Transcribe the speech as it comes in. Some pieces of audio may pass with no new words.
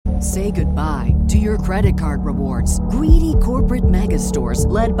Say goodbye to your credit card rewards. Greedy corporate mega stores,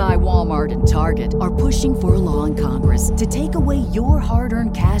 led by Walmart and Target, are pushing for a law in Congress to take away your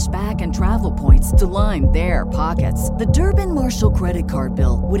hard-earned cash back and travel points to line their pockets. The Durbin-Marshall credit card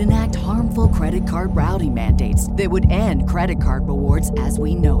bill would enact harmful credit card routing mandates that would end credit card rewards as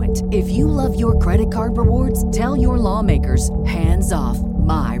we know it. If you love your credit card rewards, tell your lawmakers, hands off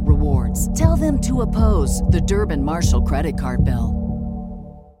my rewards. Tell them to oppose the Durbin-Marshall credit card bill.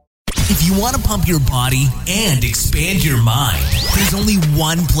 If you want to pump your body and expand your mind, there's only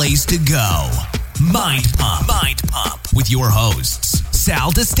one place to go. Mind Pump. Mind Pump with your hosts,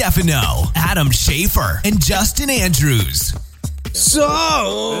 Sal DiStefano, Adam Schafer, and Justin Andrews.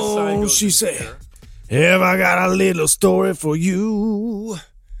 So, she said, have I got a little story for you?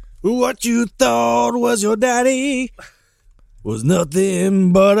 What you thought was your daddy was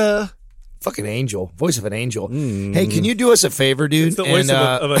nothing but a fucking angel. Voice of an angel. Hey, can you do us a favor, dude? It's the voice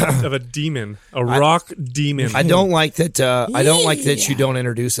of a demon, a rock demon. I don't like that. I don't like that you don't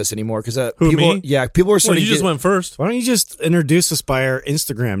introduce us anymore because people. Me? Yeah, people are Well, starting. you just went first. Why don't you just introduce us by our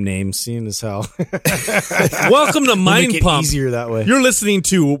Instagram names, seeing as how Welcome to Mind make it Pump. easier that way. You're listening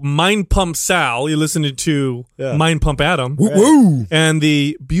to Mind Pump Sal. You're listening to Mind Pump Adam. Woo! And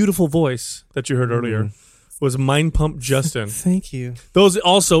the beautiful voice that you heard earlier was Mind Pump Justin. Thank you. Those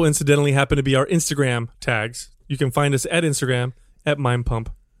also, incidentally, happen to be our Instagram tags. You can find us at Instagram at Mind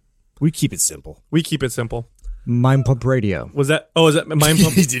Pump. We keep it simple. We keep it simple. Mind Pump Radio. Was that? Oh, is that Mind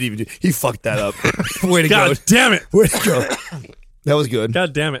Pump? He didn't even. He fucked that up. Way to God go! damn it! Way to go! That was good.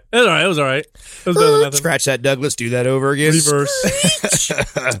 God damn it! It was all right. It was all right. It was better than nothing. Scratch that, Doug. Let's do that over again. Reverse.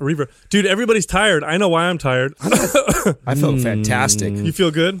 Reverse. Dude, everybody's tired. I know why I'm tired. I felt fantastic. You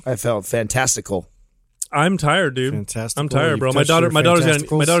feel good? I felt fantastical. I'm tired, dude. Fantastic. I'm tired, bro. My daughter's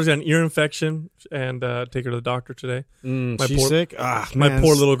got an ear infection, and take her to the doctor today. She's sick. My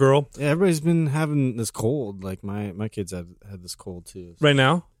poor little girl. Yeah, everybody's been having this cold. Like my kids had this cold too. Right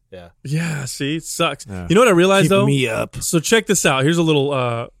now. Yeah. Yeah. See, it sucks. Yeah. You know what I realized Keeping though? me up. So check this out. Here's a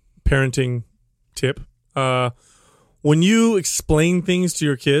little parenting tip. When you explain things to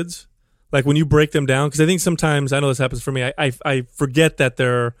your kids, like when you break them down, because I think sometimes, I know this happens for me, I forget that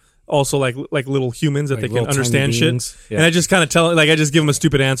they're also like little humans, that Like they can understand shit. Yeah. And I just kind of tell, like I just give them a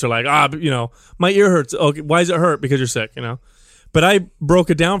stupid answer, like, my ear hurts. Okay, why does it hurt? Because you're sick, But I broke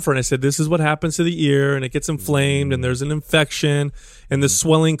it down for her, and I said, this is what happens to the ear, and it gets inflamed, and there's an infection, and the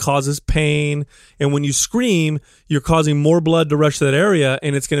swelling causes pain, and when you scream, you're causing more blood to rush to that area,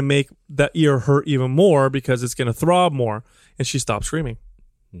 and it's going to make that ear hurt even more because it's going to throb more. And she stopped screaming.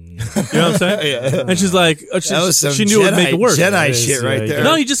 You know what I'm saying? Yeah. And she's like, she knew it would make it worse. Jedi shit right there.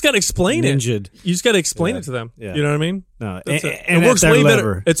 No, you just got to explain it. Ninja'd. You just got to explain it to them. Yeah. You know what I mean? No, That's and it works at way their better.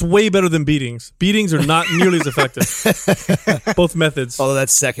 level. It's way better than beatings. Beatings are not nearly as effective. Both methods. Although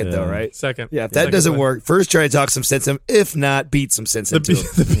that's second though, right? Second. Yeah, if that Second doesn't way. work, first try to talk some sense into him. If not, beat some sense into him.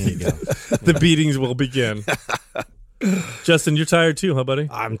 The beatings will begin. Justin, you're tired too, huh, buddy?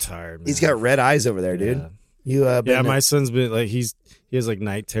 I'm tired, man. He's got red eyes over there, dude. Yeah. You, My son's been like he has like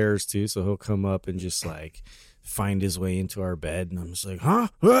night terrors too, so he'll come up and just like find his way into our bed, and I'm just like, huh?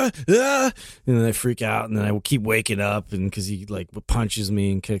 And then I freak out, and then I will keep waking up, and because he like punches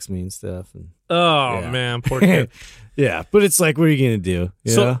me and kicks me and stuff. And Oh man, poor kid. yeah, but it's like, what are you gonna do?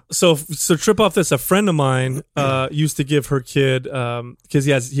 So trip off this. A friend of mine used to give her kid because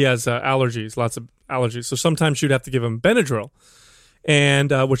he has allergies, lots of allergies. So sometimes she'd have to give him Benadryl,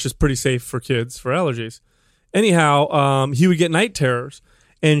 and which is pretty safe for kids for allergies. Anyhow, he would get night terrors,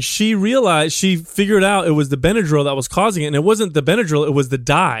 and she figured out it was the Benadryl that was causing it, and it wasn't the Benadryl, it was the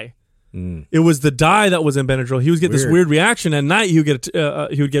dye. It was the dye that was in Benadryl. He would get this weird reaction at night. He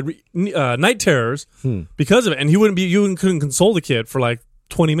would get night terrors because of it, and you couldn't console the kid for like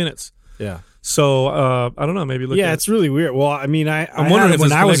 20 minutes. Yeah. So I don't know. Maybe look. Yeah, at it's really weird. Well, I mean, I'm wondering had it if when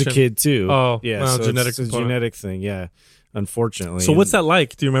there's I was a connection. kid too. Oh, yeah. well, So genetic it's a component. genetic thing. Yeah. Unfortunately. So what's that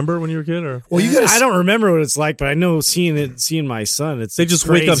like? Do you remember when you were a kid? Or I don't remember what it's like, but I know seeing my son. They just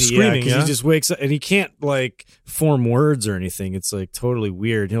wake up screaming. He just wakes up and he can't like form words or anything. It's like totally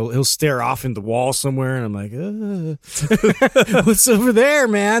weird. He'll stare off into the wall somewhere, and I'm like, what's over there,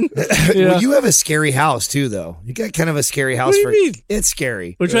 man? Well, you have a scary house too, though. You got kind of a scary house. What do you mean? It's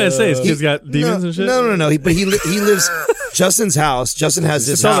scary. What are you trying to say? His kid's got demons and shit? No. But he lives. Justin's house. Justin has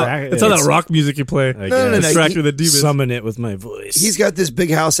this house. It's all that rock music you play. No. Distract with the demons. Summon it with my voice. He's got this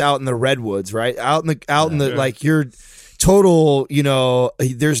big house out in the redwoods, right? Out in the like you're total,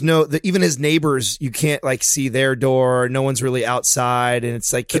 there's even his neighbors, you can't like see their door. No one's really outside, and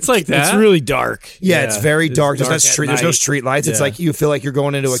it's like that. It's really dark. Yeah, it's very dark. There's no street lights. It's Yeah. like you feel like you're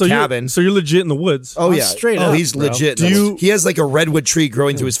going into a cabin. So you're legit in the woods. Oh yeah, straight Oh, up, he's bro. legit. Do He has like a redwood tree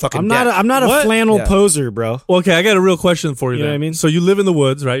growing through his fucking. I'm deck. not a What? flannel Yeah. poser, bro. Well, okay, I got a real question for you. You know then. what I mean? So you live in the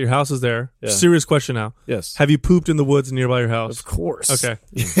woods, right? Your house is there. Yeah. Serious question now. Yes. Have you pooped in the woods nearby your house? Of course. Okay.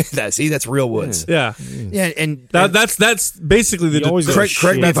 That's real woods. Yeah. Yeah, and That's basically the. You always correct me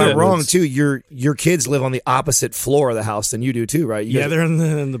if That's I'm it. wrong too. Your kids live on the opposite floor of the house than you do too, right? You Yeah, guys- they're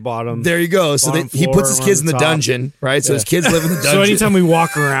in the bottom. there you go. So bottom he floor, puts his we're kids on in the the top. dungeon, right? So his kids live in the dungeon. So anytime we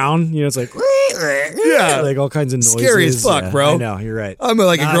walk around, it's like yeah, like all kinds of noises. Scary as fuck, Yeah, bro. I know, you're right. I'm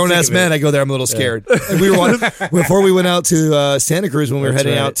like a Nah, grown think ass of man. it. I go there. I'm a little scared. And we were before we went out to Santa Cruz when we were That's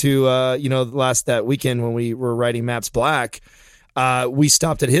heading right. out to that weekend when we were riding Maps Black. We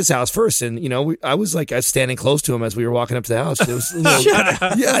stopped at his house first, and I was standing close to him as we were walking up to the house. It was a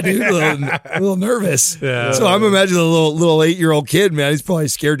little, yeah, dude, a little nervous. Yeah. So I'm imagining a little 8-year-old kid, man. He's probably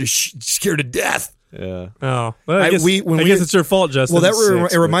scared to death. Yeah. Oh, well, I guess, when I we- guess it's your fault, Justin. Well,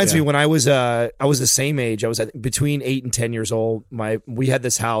 Six, it reminds but me yeah. when I was the same age. I was between 8 and 10 years old. We had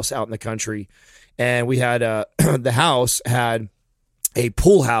this house out in the country, and we had the house had a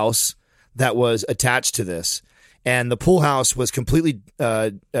pool house that was attached to this, and the pool house was completely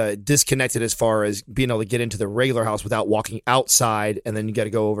disconnected as far as being able to get into the regular house without walking outside, and then you got to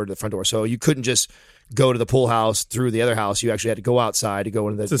go over to the front door. So you couldn't just go to the pool house through the other house. You actually had to go outside to go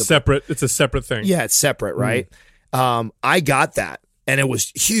into it's a separate thing. yeah, it's separate, right? I got that, and it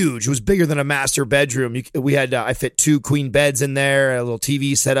was huge. It was bigger than a master bedroom. We had I fit 2 queen beds in there, a little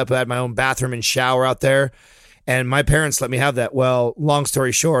TV set up. I had my own bathroom and shower out there, and my parents let me have that. Well, long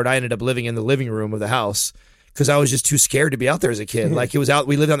story short, I ended up living in the living room of the house because I was just too scared to be out there as a kid. Like it was out.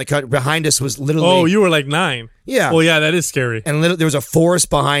 We lived on the country. Behind us was literally. Oh, you were like 9. Yeah. Well, yeah, that is scary. And there was a forest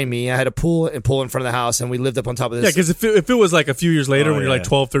behind me. I had a pool in front of the house, and we lived up on top of this. Yeah, because if it was like a few years later Oh, when you're like yeah.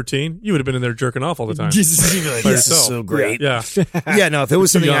 12, 13, you would have been in there jerking off all the time. Jesus, you'd be like, By this is yourself. so great. Yeah. Yeah, no, if it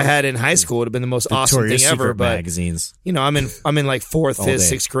was something I young. had in high school, it would have been the most awesome Victoria's thing ever. Secret But magazines. I'm in like 4th, All 5th,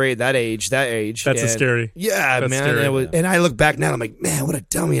 day. 6th grade, that age. That's and, scary. Yeah, That's man. scary. And I look back now, I'm like, man, what a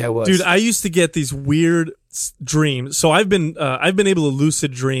dummy I was. Dude, I used to get these weird dreams. So I've been able to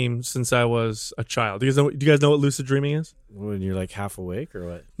lucid dream since I was a child. Do you guys know what lucid dreaming is? When you're like half awake or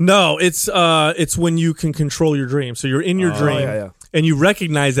what? No, it's when you can control your dream. So you're in your dream yeah. and you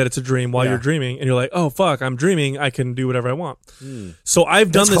recognize that it's a dream while Yeah. you're dreaming, and you're like, oh fuck, I'm dreaming. I can do whatever I want. So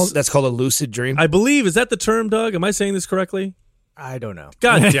I've done that's called a lucid dream. I believe, is that the term, Doug? Am I saying this correctly? I don't know.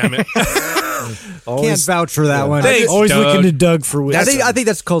 God damn it. Can't vouch for that one. Thanks, Always Doug. looking to Doug for I wisdom. think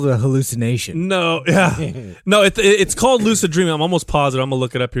that's called a hallucination. No, yeah. No, it's called lucid dreaming. I'm almost positive. I'm going to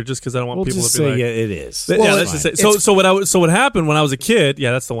look it up here just because I don't want We'll people just to be say like... yeah, it is. Yeah, Well, let's just say. So what happened when I was a kid?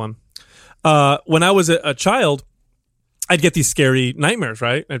 Yeah, that's the one. When I was a child, I'd get these scary nightmares.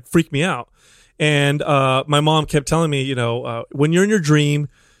 Right, it'd freak me out. And my mom kept telling me, when you're in your dream,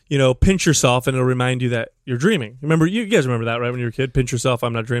 pinch yourself, and it'll remind you that you're dreaming. Remember, you guys remember that, right? When you were a kid, pinch yourself.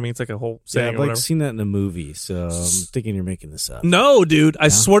 I'm not dreaming. It's like a whole Yeah, saying I've or like whatever. seen that in a movie, so I'm thinking you're making this up. No, dude, I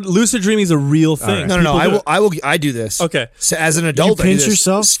swear, lucid dreaming is a real thing. No. People do it. I do this. Okay. So as an You adult, I do pinch this.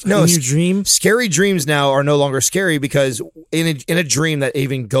 yourself No, in your dream? Scary dreams now are no longer scary because in a dream that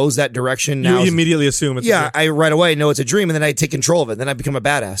even goes that direction now. You immediately assume it's a Yeah, dream. I right away know it's a dream, and then I take control of it. Then I become a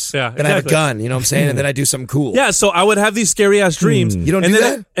badass. Yeah, then I have a exactly. gun. You know what I'm saying? And then I do something cool. Yeah, so I would have these scary ass dreams. You don't and do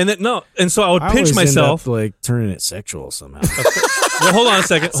then, that? And then no, and so I would I pinch always myself. end up, like turning it sexual somehow. Well, hold on a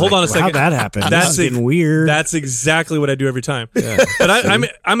second. Hold on a second. How'd that happen? That's getting weird. That's exactly what I do every time. But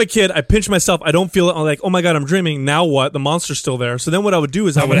I'm a kid. I pinch myself. I don't feel it. I'm like, oh my god, I'm dreaming. Now what? The monster's still there. So then what I would do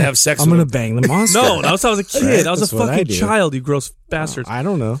is I I'm would gonna have sex. I'm with gonna him. bang the monster. no. That was I was a kid. I was That's a what I fucking do. child. You gross bastards. I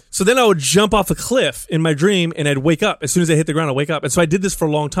don't know. So then I would jump off a cliff in my dream, and I'd wake up as soon as I hit the ground. I'd wake up, and so I did this for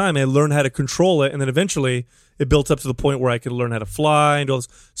a long time. And I learned how to control it, and then eventually it built up to the point where I could learn how to fly and do all this.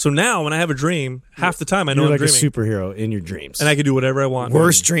 So now when I have a dream, half the time I know You're I'm like a dreaming, superhero in your dreams. and I can do whatever I want.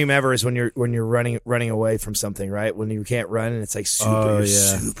 Worst dream ever is when you're running away from something, right? When you can't run and it's like super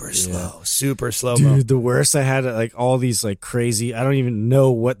super slow mo. Dude, the worst I had like all these like crazy. I don't even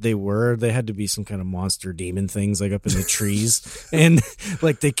know what they were. They had to be some kind of monster demon things like up in the trees, and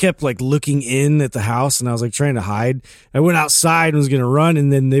like they kept like looking in at the house, and I was like trying to hide. I went outside and was gonna run,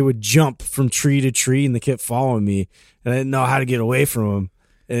 and then they would jump from tree to tree, and they kept following me, and I didn't know how to get away from them.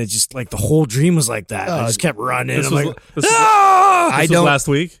 and it just like the whole dream was like that. I just kept running. This I'm was, like, this was- I this was don't. last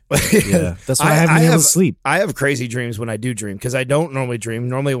week. yeah, that's why I haven't been able to sleep. I have crazy dreams when I do dream because I don't normally dream.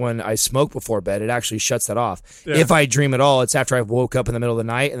 Normally, when I smoke before bed, it actually shuts that off. Yeah. If I dream at all, it's after I've woke up in the middle of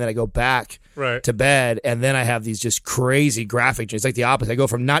the night and then I go back Right. to bed, and then I have these just crazy graphic dreams. It's like the opposite. I go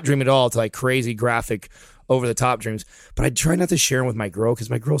from not dreaming at all to like crazy graphic, over the top dreams. But I try not to share them with my girl because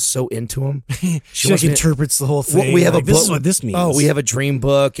my girl's so into them. She like interprets the whole thing. Well, we have like, a book. This is what this means. Oh, we have a dream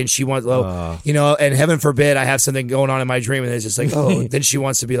book, and she wants, and heaven forbid I have something going on in my dream, and it's just like, then she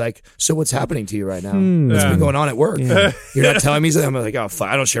wants to be like, so what's happening to you right now? What's been going on at work? You're not telling me something. I'm like, oh, fuck,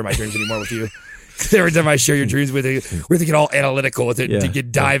 I don't share my dreams anymore with you. Every time I share your dreams with you, we have to get all analytical with it to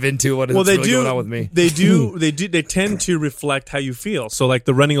dive into what is really going on with me. They tend to reflect how you feel. So like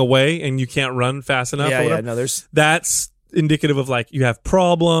the running away and you can't run fast enough. That's indicative of like you have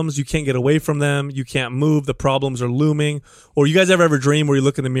problems, you can't get away from them, you can't move, the problems are looming. Or you guys ever dream where you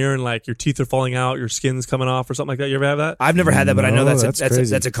look in the mirror and like your teeth are falling out, your skin's coming off or something like that? You ever have that? I've never had that, but I know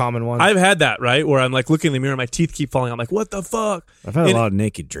that's a common one. I've had that, right? Where I'm like looking in the mirror and my teeth keep falling out. I'm like, what the fuck? I've had a lot of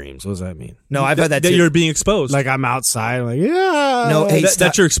naked dreams. What does that mean? No, I've had that too. That you're being exposed. Like I'm outside, I'm like, yeah. No, hey,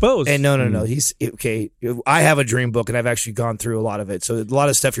 that you're exposed. And no. He's okay. I have a dream book, and I've actually gone through a lot of it. So a lot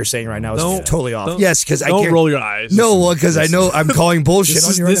of stuff you're saying right now is totally off. Yes, because I don't roll your eyes. No, because I know I'm calling bullshit.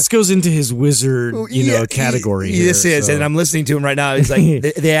 This goes into his wizard, category. This is, and I'm listening to him right now. He's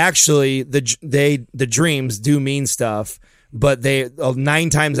like, they actually the dreams do mean stuff. But 9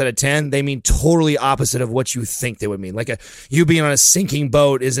 times out of 10, they mean totally opposite of what you think they would mean. Like you being on a sinking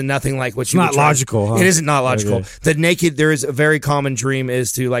boat isn't nothing like what you. It's not logical. Huh? It isn't not logical. Okay. The naked. There is a very common dream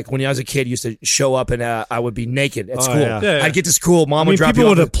is to like when I was a kid, used to show up and I would be naked at school. Yeah. I'd get to school, mom would drop people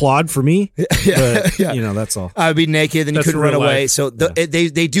you off. would applaud for me. But, that's all. I would be naked, and you couldn't run away. Life. So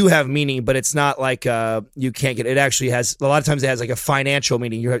they do have meaning, but it's not like you can't get. It actually has a lot of times. It has like a financial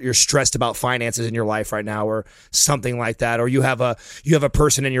meaning. You're stressed about finances in your life right now, or something like that, or you have a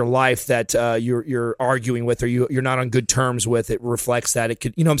person in your life that you're arguing with, or you're not on good terms with. It reflects that. It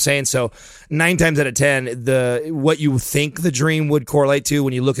could, you know what I'm saying? So 9 times out of 10, what you think the dream would correlate to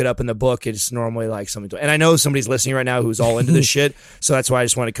when you look it up in the book, it's normally like something. And I know somebody's listening right now who's all into this shit, so that's why I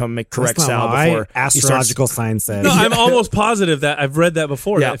just want to come and correct Sal before astrological science says. No, I'm almost positive that I've read that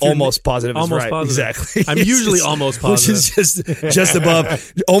before. Yeah, almost positive. Is almost right. positive. Exactly. I'm usually almost positive, which is just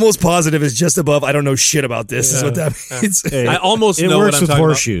above. Almost positive is just above. I don't know shit about this. Is what that means. Hey, I almost it know works what I'm with talking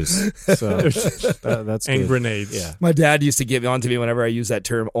horseshoes. So that's and good. grenades. Yeah. My dad used to give on to me whenever I use that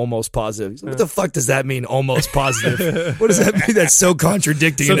term, almost positive. He's like, what the fuck does that mean, almost positive? What does that mean? That's so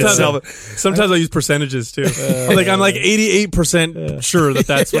contradicting in itself. Sometimes I use percentages too. I'm like 88% sure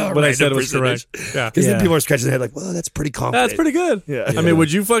that's what I said was correct. Yeah. Because then people are scratching their head like, well, that's pretty confident. That's pretty good. Yeah. I mean,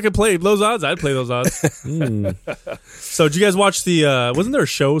 would you fucking play those odds? I'd play those odds. So did you guys watch the, wasn't there a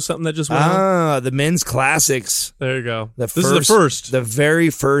show, something that just went on? The men's classics. There you go. This is the first. The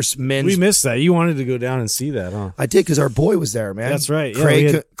very first men's. We missed that. You wanted to go down and see that, huh? I did because our boy was there, man. That's right.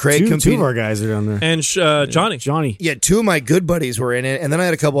 Yeah, Craig two competed. of our guys are down there. And Johnny. Yeah, 2 of my good buddies were in it, and then I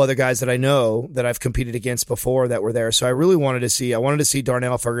had a couple other guys that I know that I've competed against before that were there. So I really wanted to see. I wanted to see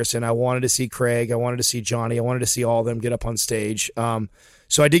Darnell Ferguson. I wanted to see Craig. I wanted to see Johnny. I wanted to see all of them get up on stage.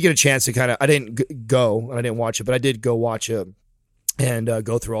 So I did get a chance to kind of. I didn't go and I didn't watch it, but I did go watch it and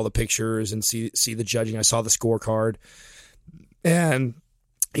go through all the pictures and see the judging. I saw the scorecard, and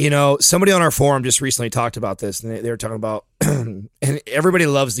somebody on our forum just recently talked about this, and they were talking about, and everybody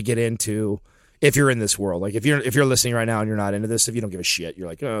loves to get into. If you're in this world, like if you're listening right now and you're not into this, if you don't give a shit, you're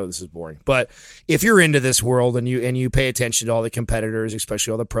like, oh, this is boring. But if you're into this world and you pay attention to all the competitors, especially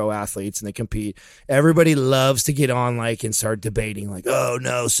all the pro athletes, and they compete, everybody loves to get on like and start debating, like, oh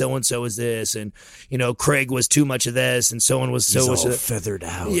no, so and so is this, and Craig was too much of this, and so and was so He's all feathered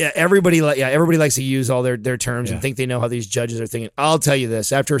out. Yeah, everybody likes to use all their terms and think they know how these judges are thinking. I'll tell you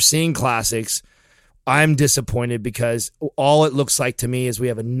this: after seeing classics, I'm disappointed because all it looks like to me is we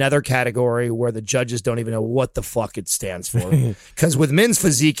have another category where the judges don't even know what the fuck it stands for. Because with men's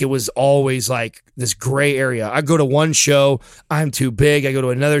physique, it was always like this gray area. I go to one show, I'm too big. I go to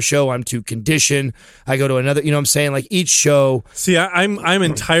another show, I'm too conditioned. I go to another, you know what I'm saying? Like each show. See, I'm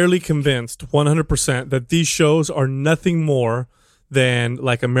entirely convinced 100% that these shows are nothing more than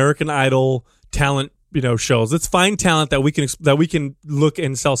like American Idol talent shows. Let's find talent that we can look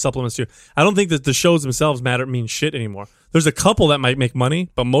and sell supplements to. I don't think that the shows themselves mean shit anymore. There's a couple that might make money,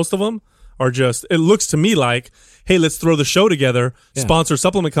 but most of them are just, it looks to me like, hey, let's throw the show together, sponsor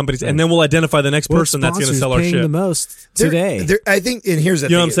supplement companies, and then we'll identify the next person that's going to sell our shit. The most today. I think, and here's the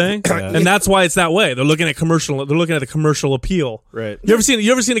thing. You know what I'm saying? And that's why it's that way. They're looking at the commercial appeal. Right. You ever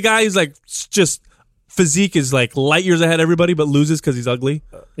seen a guy who's like just physique is like light years ahead of everybody, but loses because he's ugly.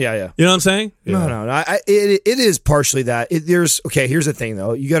 Yeah, yeah. You know what I'm saying? No. It is partially that. Here's the thing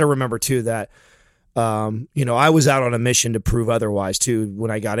though. You got to remember too that, I was out on a mission to prove otherwise too when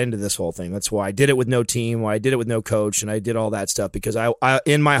I got into this whole thing. That's why I did it with no team, why I did it with no coach, and I did all that stuff because I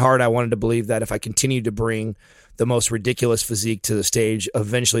in my heart I wanted to believe that if I continued to bring the most ridiculous physique to the stage,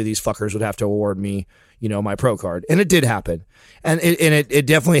 eventually these fuckers would have to award me, my pro card. And it did happen. And it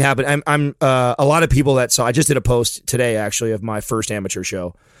definitely happened. I'm a lot of people that saw, I just did a post today actually of my first amateur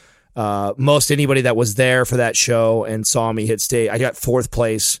show. Most anybody that was there for that show and saw me hit stage, I got 4th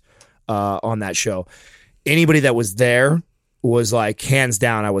place on that show. Anybody that was there was like hands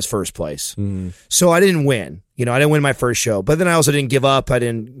down, I was 1st place. So I didn't win. I didn't win my first show, but then I also didn't give up. I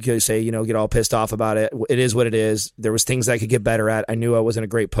didn't say, get all pissed off about it. It is what it is. There was things I could get better at. I knew I wasn't a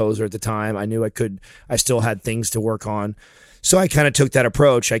great poser at the time. I knew I still had things to work on. So I kind of took that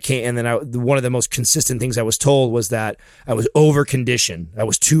approach. And then one of the most consistent things I was told was that I was over conditioned. I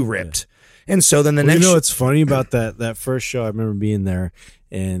was too ripped. Yeah. And so then the next, what's funny about that first show? I remember being there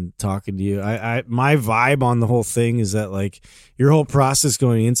and talking to you. My vibe on the whole thing is that like your whole process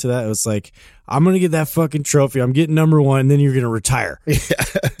going into that, it was like, I'm going to get that fucking trophy. I'm getting number 1, and then you're going to retire. Yeah.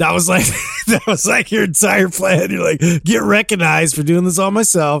 That was like your entire plan. You're like, get recognized for doing this all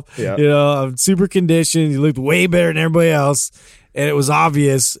myself. Yeah. I'm super conditioned. You looked way better than everybody else. And it was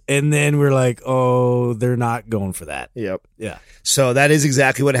obvious. And then we're like, oh, they're not going for that. Yep. Yeah. So that is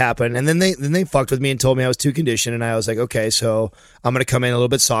exactly what happened. And then they fucked with me and told me I was too conditioned. And I was like, okay, so I'm going to come in a little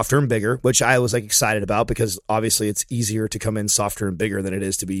bit softer and bigger, which I was like excited about because obviously it's easier to come in softer and bigger than it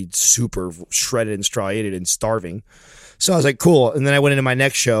is to be super shredded and striated and starving. So I was like, cool. And then I went into my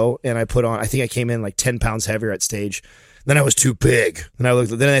next show and I put on, I think I came in like 10 pounds heavier at stage. Then I was too big. Then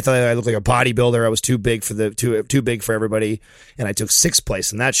I thought I looked like a bodybuilder. I was too big for too big for everybody. And I took 6th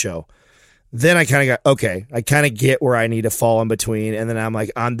place in that show. Then I kind of got, okay, I kind of get where I need to fall in between. And then I'm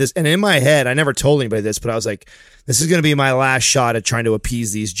like, on this, and in my head, I never told anybody this, but I was like, this is going to be my last shot at trying to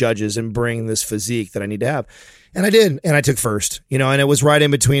appease these judges and bring this physique that I need to have. And I did. And I took first, and it was right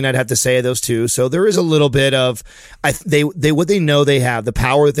in between, I'd have to say, those two. So there is a little bit of, what they know they have, the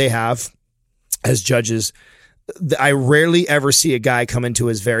power that they have as judges. I rarely ever see a guy come into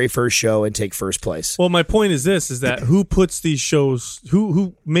his very first show and take 1st place. Well, my point is this, is that who puts these shows,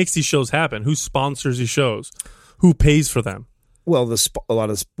 who makes these shows happen? Who sponsors these shows? Who pays for them? Well, this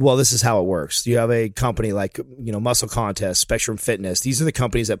is how it works. You have a company like, Muscle Contest, Spectrum Fitness. These are the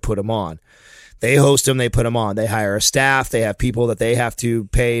companies that put them on. They host them, they put them on. They hire a staff, they have people that they have to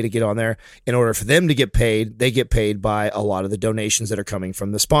pay to get on there. In order for them to get paid, they get paid by a lot of the donations that are coming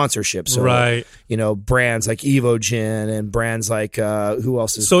from the sponsorship. So, right. Brands like Evogen and brands like, who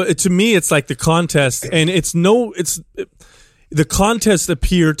else is... So to me, it's like the contest, and the contests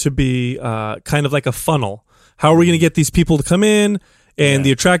appear to be kind of like a funnel. How are we going to get these people to come in? And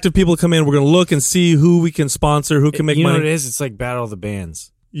the attractive people to come in, we're going to look and see who we can sponsor, who can make money. You know what it is? It's like Battle of the Bands.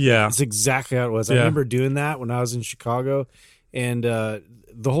 Yeah. That's exactly how it was. I remember doing that when I was in Chicago. And the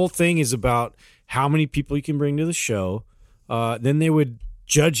whole thing is about how many people you can bring to the show. Then they would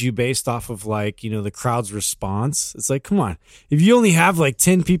judge you based off of the crowd's response. It's like, come on. If you only have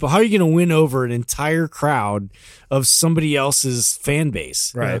 10 people, how are you going to win over an entire crowd of somebody else's fan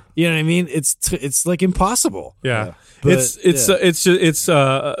base? Right. You know what I mean? It's like impossible. Yeah. But,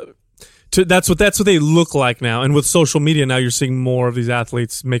 that's what they look like now, and with social media now, you're seeing more of these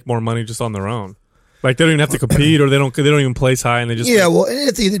athletes make more money just on their own. Like they don't even have to compete, or they don't even place high, and they just Well,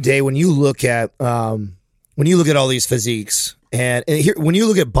 at the end of the day, when you look at all these physiques, and here when you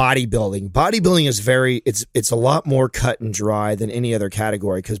look at bodybuilding is it's a lot more cut and dry than any other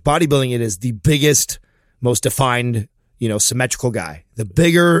category because bodybuilding it is the biggest, most defined. Symmetrical guy. The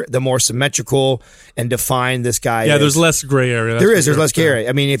bigger, the more symmetrical and defined this guy is. Yeah, there's less gray area. There's less gray area.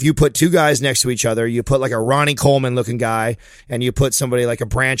 I mean, if you put 2 guys next to each other, you put like a Ronnie Coleman looking guy, and you put somebody like a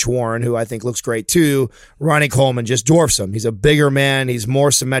Branch Warren, who I think looks great too. Ronnie Coleman just dwarfs him. He's a bigger man. He's more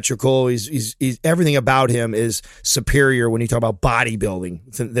symmetrical. He's everything about him is superior when you talk about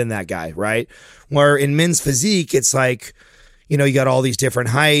bodybuilding than that guy, right? Where in men's physique, it's like, you got all these different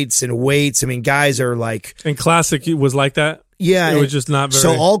heights and weights. I mean, guys are like... And Classic was like that? Yeah. It was just not very...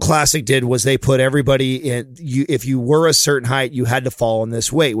 So all Classic did was they put everybody in... if you were a certain height, you had to fall in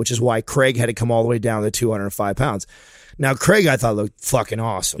this weight, which is why Craig had to come all the way down to 205 pounds. Now, Craig, I thought, looked fucking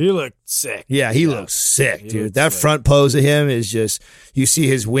awesome. He looked sick. Yeah, he looked sick, dude. That front pose of him is just... You see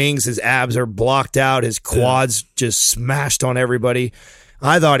his wings, his abs are blocked out, his quads just smashed on everybody.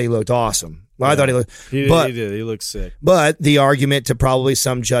 I thought he looked awesome. I thought he looked... He did. He looked sick. But the argument to probably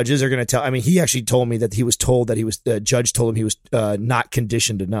some judges are going to tell... I mean, he actually told me that he was told that the judge told him he was not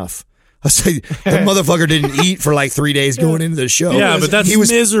conditioned enough. I say the motherfucker didn't eat for like 3 days going into the show. Yeah, but that's he was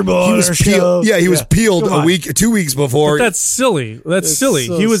miserable He on was our peeled. show. Yeah, he was peeled Come on. 2 weeks before. But that's silly. That's silly.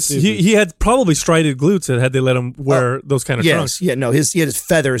 so He was stupid. he had probably striated glutes had they let him wear those kind of trunks. Yeah, no, he had his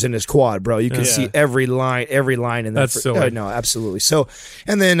feathers in his quad, bro. You can see every line in that. That's silly. No, absolutely. So,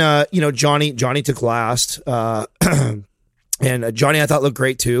 and then Johnny took last, and Johnny I thought looked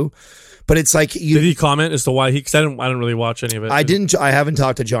great too, but it's like Did he comment as to why he? Because I didn't really watch any of it. I haven't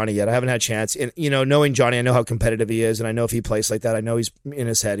talked to Johnny yet. I haven't had a chance. And knowing Johnny, I know how competitive he is, and I know if he plays like that, I know he's in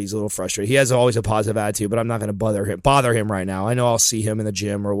his head. He's a little frustrated. He has always a positive attitude, but I'm not going to bother him right now. I know I'll see him in the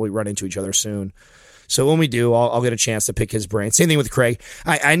gym or we'll run into each other soon. So when we do, I'll get a chance to pick his brain. Same thing with Craig.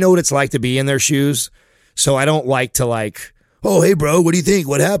 I know what it's like to be in their shoes, so I don't like to oh, hey, bro, what do you think?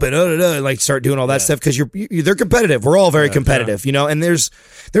 What happened? Like start doing all that stuff because they're competitive. We're all very competitive, and there's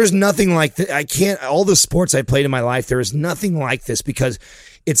nothing like that. I can't. All the sports I played in my life, there is nothing like this because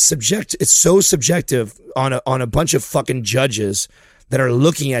it's so subjective on a bunch of fucking judges that are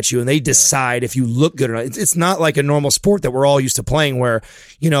looking at you and they decide if you look good or not. It's not like a normal sport that we're all used to playing where,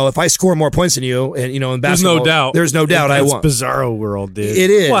 if I score more points than you and, in basketball, there's no doubt I won. It's bizarro world, dude. It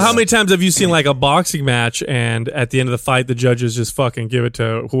is. Well, how many times have you seen like a boxing match and at the end of the fight, the judges just fucking give it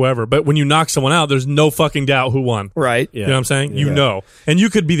to whoever? But when you knock someone out, there's no fucking doubt who won. Right. You know what I'm saying? You know. And you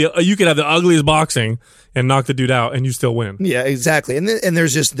could have the ugliest boxing and knock the dude out and you still win. Yeah, exactly. And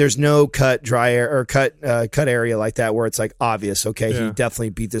there's no cut dry air or cut area like that where it's like obvious. Okay, he definitely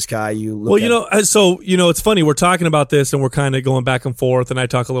beat this guy. It's funny. We're talking about this and we're kind of going back and forth, and I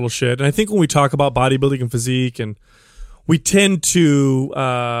talk a little shit. And I think when we talk about bodybuilding and physique, and we tend to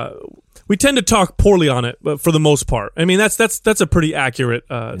talk poorly on it, but for the most part. I mean, that's a pretty accurate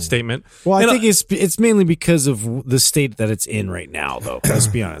statement. Well, I think it's mainly because of the state that it's in right now, though. Let's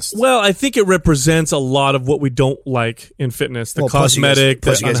be honest. Well, I think it represents a lot of what we don't like in fitness: the cosmetic,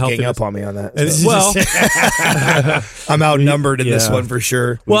 plus the you guys gang unhealthiness. up on me on that. And- So. well, I'm outnumbered in this one for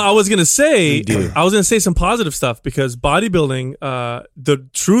sure. well, I was gonna say some positive stuff because bodybuilding, the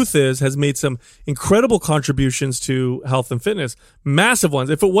truth has made some incredible contributions to health and fitness, massive ones.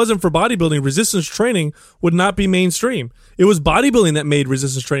 If it wasn't for bodybuilding, resistance training would not be mainstream. It was bodybuilding that made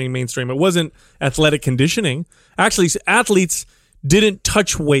resistance training mainstream. It wasn't athletic conditioning. Actually, athletes didn't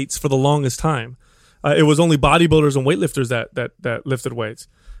touch weights for the longest time. It was only bodybuilders and weightlifters that lifted weights.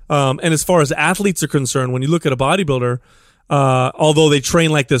 And as far as athletes are concerned, when you look at a bodybuilder, although they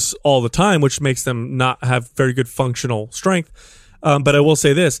train like this all the time, which makes them not have very good functional strength, but I will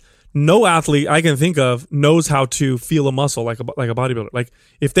say this. No athlete I can think of knows how to feel a muscle like a bodybuilder. Like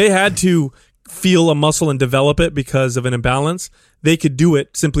if they had to feel a muscle and develop it because of an imbalance, they could do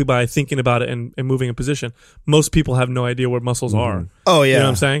it simply by thinking about it and moving in position. Most people have no idea where muscles are. Oh yeah, you know what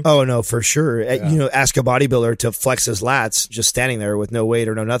I'm saying? Oh no, for sure. Ask a bodybuilder to flex his lats just standing there with no weight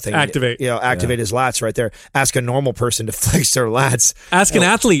or no nothing. Activate his lats right there. Ask a normal person to flex their lats. Ask an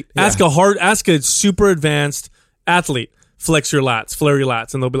athlete. Yeah. Ask a super advanced athlete. Flex your lats, flare your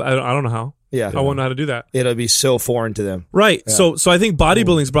lats, and they'll be like, I don't know how. Yeah. I won't know how to do that. It'll be so foreign to them. Right. Yeah. So I think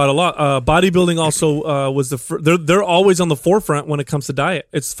bodybuilding's brought a lot. Bodybuilding also was they're always on the forefront when it comes to diet.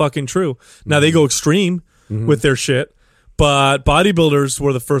 It's fucking true. Now they go extreme with their shit, but bodybuilders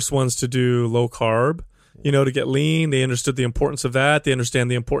were the first ones to do low carb, to get lean. They understood the importance of that. They understand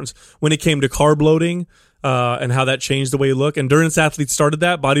the importance when it came to carb loading. And how that changed the way you look. Endurance athletes started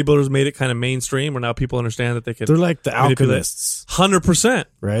that. Bodybuilders made it kind of mainstream, where now people understand that they can. They're like the alchemists, 100%,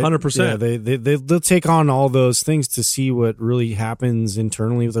 right? 100%. Yeah, they'll take on all those things to see what really happens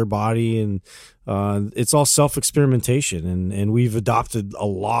internally with their body, and it's all self-experimentation, and we've adopted a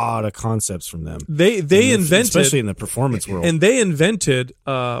lot of concepts from them. They invented, especially in the performance world, and they invented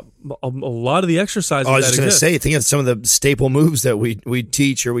a lot of the exercises. I was just going to say, think of some of the staple moves that we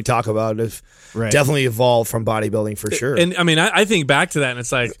teach or we talk about have definitely evolved from bodybuilding for sure. And I mean, I think back to that, and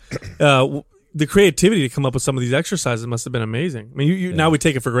it's like the creativity to come up with some of these exercises must have been amazing. I mean, now we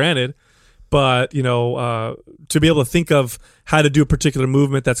take it for granted. But, to be able to think of how to do a particular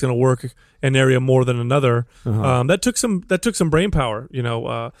movement that's going to work an area more than another, that took some brain power,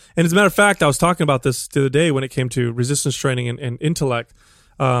 And as a matter of fact, I was talking about this the other day when it came to resistance training and intellect.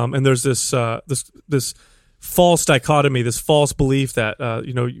 And there's this false dichotomy, this false belief that,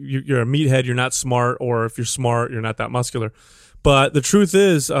 you're a meathead, you're not smart, or if you're smart, you're not that muscular. But the truth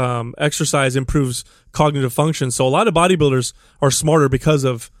is, exercise improves cognitive function. So a lot of bodybuilders are smarter because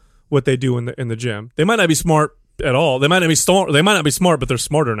of what they do in the gym. They might not be smart at all. They might not be smart, but they're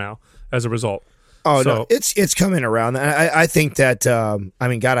smarter now as a result. Oh, no, it's coming around. I think that,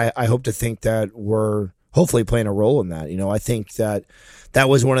 I hope to think that we're hopefully playing a role in that. I think that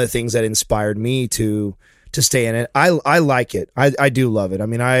was one of the things that inspired me to to stay in it. I like it. I do love it. I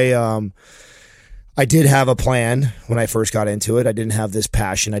mean, I did have a plan when I first got into it. I didn't have this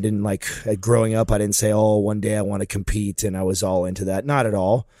passion. I didn't growing up. I didn't say, oh, one day I want to compete, and I was all into that. Not at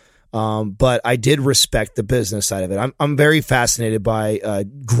all. But I did respect the business side of it. I'm very fascinated by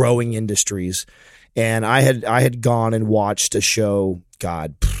growing industries, and I had gone and watched a show,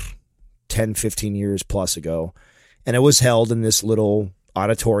 10, 15 years plus ago, and it was held in this little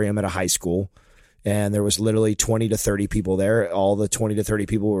auditorium at a high school. And there was literally 20 to 30 people there. All the 20 to 30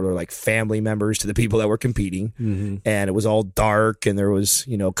 people were like family members to the people that were competing. Mm-hmm. And it was all dark. And there was,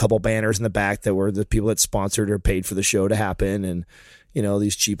 a couple banners in the back that were the people that sponsored or paid for the show to happen. And,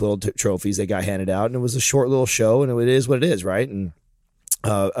 these cheap little trophies they got handed out. And it was a short little show. And it is what it is, right? And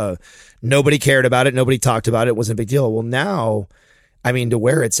nobody cared about it. Nobody talked about it. It wasn't a big deal. Well, now, I mean, to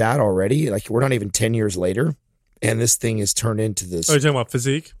where it's at already, like we're not even 10 years later. And this thing has turned into this. Are you talking about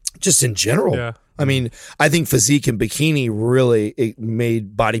physique? Just in general. Yeah. I mean, I think physique and bikini it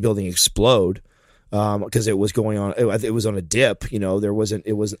made bodybuilding explode because it was going on. It was on a dip. It wasn't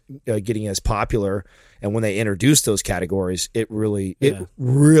getting as popular. And when they introduced those categories, it really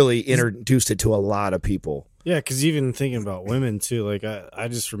introduced it to a lot of people. Yeah, because even thinking about women too, like I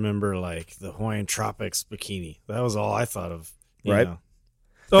just remember like the Hawaiian Tropics bikini. That was all I thought of. Right.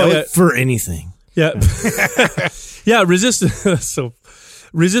 For anything. Yeah. Yeah.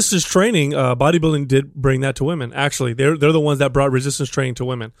 Resistance training, bodybuilding did bring that to women. Actually, they're the ones that brought resistance training to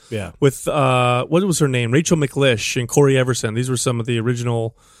women. Yeah. With what was her name? Rachel McLish and Corey Everson. These were some of the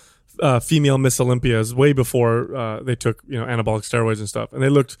original female Miss Olympias way before they took anabolic steroids and stuff. And they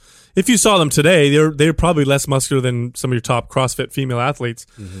looked. If you saw them today, they're probably less muscular than some of your top CrossFit female athletes.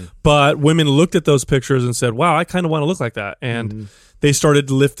 Mm-hmm. But women looked at those pictures and said, "Wow, I kind of want to look like that." And they started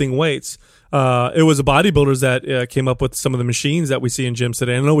lifting weights. It was the bodybuilders that came up with some of the machines that we see in gyms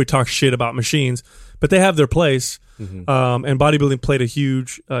today. I know we talk shit about machines, but they have their place. Mm-hmm. And bodybuilding played a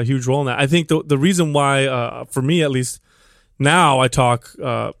huge role in that. I think the reason why, for me at least, now I talk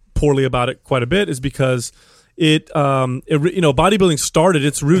poorly about it quite a bit is because bodybuilding started,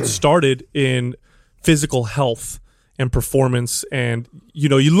 its roots started in physical health and performance, and you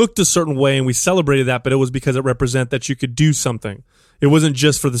looked a certain way, and we celebrated that, but it was because it represented that you could do something. It wasn't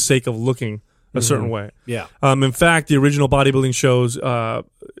just for the sake of looking a certain way. Yeah. In fact, the original bodybuilding shows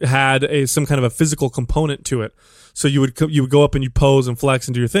had some kind of a physical component to it. So you would go up and you pose and flex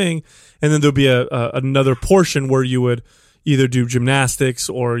and do your thing, and then there'd be another portion where you would either do gymnastics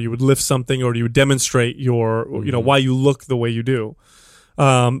or you would lift something or you would demonstrate your why you look the way you do.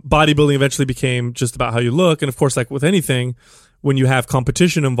 Bodybuilding eventually became just about how you look, and of course, like with anything, when you have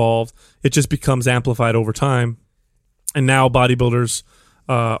competition involved, it just becomes amplified over time. And now bodybuilders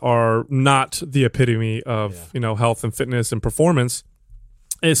are not the epitome of health and fitness and performance,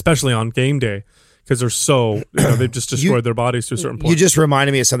 especially on game day, because they're so they've just destroyed their bodies to a certain point. You just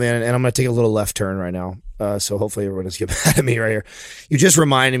reminded me of something, and I'm going to take a little left turn right now. So hopefully everyone doesn't get mad at me right here. You just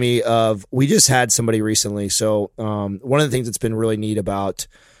reminded me of, we just had somebody recently. So one of the things that's been really neat about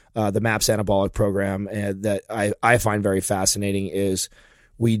the MAPS anabolic program and that I find very fascinating is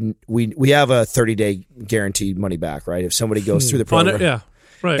we have a 30-day guaranteed money back, right? If somebody goes through the program. Yeah,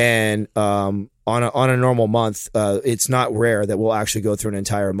 right. And on a normal month, it's not rare that we'll actually go through an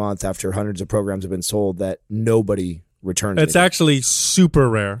entire month after hundreds of programs have been sold that nobody returns. It's actually super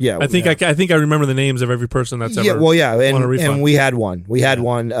rare. Yeah, I think I remember the names of every person that's ever. And we had one. We had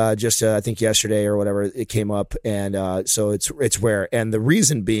one just I think yesterday or whatever. It came up, and so it's rare. And the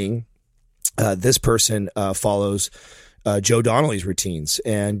reason being, this person follows Joe Donnelly's routines,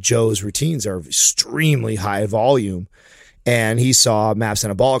 and Joe's routines are extremely high volume. And he saw MAPS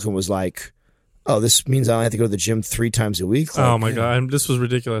Anabolic and was like, "Oh, this means I only have to go to the gym 3 times a week." Like, oh my god, this was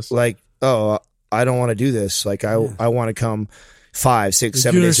ridiculous. Like, oh, I don't want to do this. Like, I want to come 5, 6,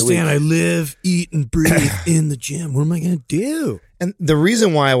 7 days a week. I live, eat, and breathe in the gym. What am I going to do? And the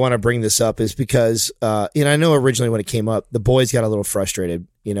reason why I want to bring this up is because, I know originally when it came up, the boys got a little frustrated,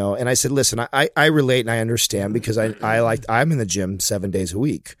 and I said, listen, I relate and I understand because I'm in the gym 7 days a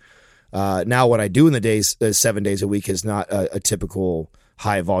week. Now what I do in the days, 7 days a week is not a typical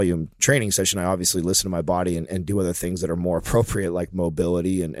high volume training session. I obviously listen to my body and do other things that are more appropriate, like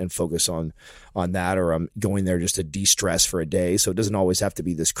mobility and focus on that, or I'm going there just to de-stress for a day. So it doesn't always have to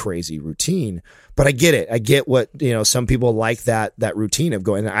be this crazy routine, but I get it. I get what, some people like that routine of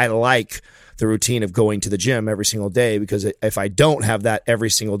going. I like the routine of going to the gym every single day, because if I don't have that every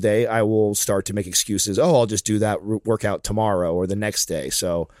single day, I will start to make excuses. Oh, I'll just do that workout tomorrow or the next day.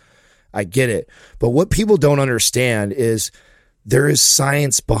 So I get it. But what people don't understand is there is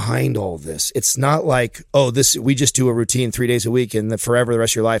science behind all this. It's not like, oh, we just do a routine 3 days a week and forever the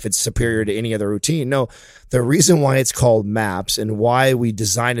rest of your life it's superior to any other routine. No, the reason why it's called MAPS and why we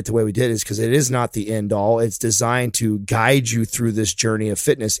designed it the way we did is because it is not the end all. It's designed to guide you through this journey of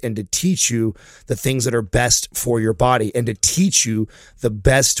fitness and to teach you the things that are best for your body and to teach you the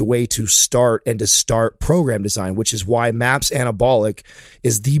best way to start and to start program design, which is why MAPS Anabolic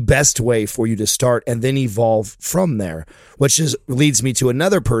is the best way for you to start and then evolve from there, which leads me to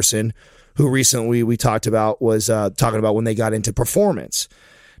another person who recently we talked about was talking about when they got into performance.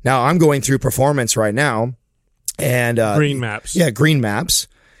 Now I'm going through performance right now and Green Maps. Yeah, Green Maps.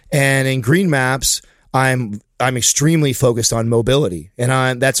 And in Green Maps, I'm extremely focused on mobility,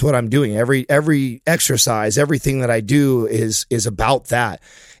 and that's what I'm doing. Every exercise, everything that I do is about that.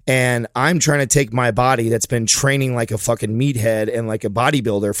 And I'm trying to take my body that's been training like a fucking meathead and like a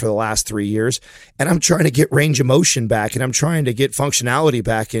bodybuilder for the last 3 years, and I'm trying to get range of motion back, and I'm trying to get functionality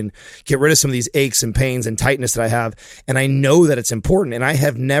back and get rid of some of these aches and pains and tightness that I have. And I know that it's important, and I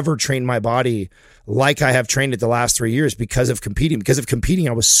have never trained my body like I have trained it the last 3 years because of competing. Because of competing,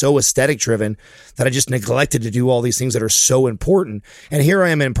 I was so aesthetic driven that I just neglected to do all these things that are so important. And here I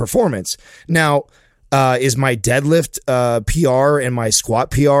am in performance. Now, is my deadlift PR and my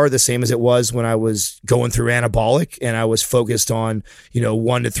squat PR the same as it was when I was going through anabolic and I was focused on,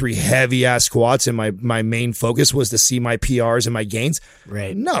 1 to 3 heavy ass squats and my main focus was to see my PRs and my gains?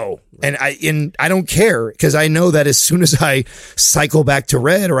 Right. No. And I don't care because I know that as soon as I cycle back to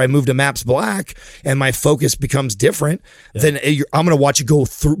red or I move to MAPS Black and my focus becomes different, then I'm going to watch it go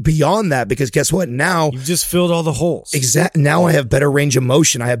through beyond that because guess what? Now you've just filled all the holes. Exactly. Now I have better range of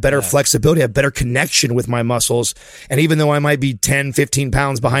motion. I have better flexibility. I have better connection with my muscles. And even though I might be 10, 15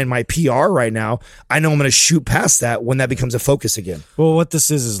 pounds behind my PR right now, I know I'm going to shoot past that when that becomes a focus again. Well, what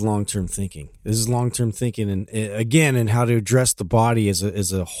this is long-term thinking. This is long-term thinking and again, and how to address the body as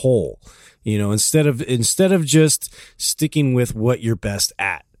a whole. Instead of just sticking with what you're best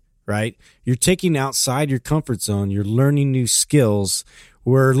at, right? You're taking outside your comfort zone. You're learning new skills.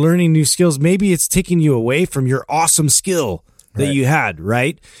 We're learning new skills. Maybe it's taking you away from your awesome skill that you had,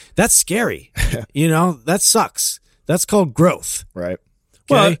 right? That's scary. That sucks. That's called growth. Right. Okay?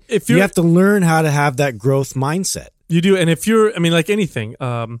 Well, if you have to learn how to have that growth mindset. You do. And if you're, like anything,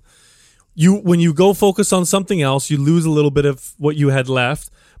 when you go focus on something else, you lose a little bit of what you had left.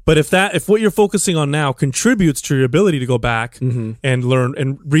 But if what you're focusing on now contributes to your ability to go back and learn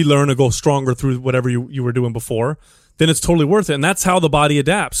and relearn or go stronger through whatever you were doing before, then it's totally worth it. And that's how the body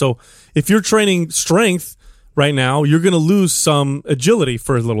adapts. So if you're training strength right now, you're going to lose some agility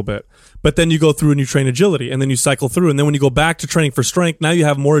for a little bit. But then you go through and you train agility, and then you cycle through. And then when you go back to training for strength, now you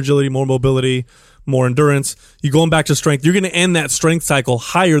have more agility, more mobility, more endurance. You're going back to strength. You're going to end that strength cycle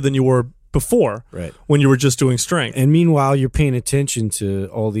higher than you were before, right, when you were just doing strength. And meanwhile, you're paying attention to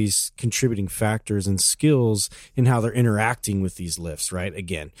all these contributing factors and skills and how they're interacting with these lifts, right?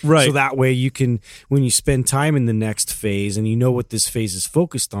 Again, right. So that way you can, when you spend time in the next phase and you know what this phase is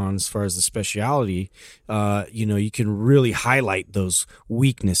focused on as far as the speciality, you can really highlight those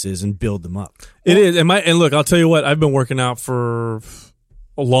weaknesses and build them up. It is. And look, I'll tell you what, I've been working out since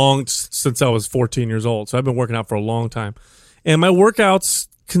I was 14 years old. So I've been working out for a long time. And my workouts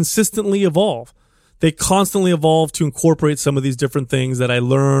consistently evolve. They constantly evolve to incorporate some of these different things that I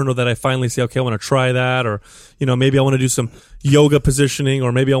learn or that I finally say, okay, I want to try that, or, maybe I want to do some yoga positioning,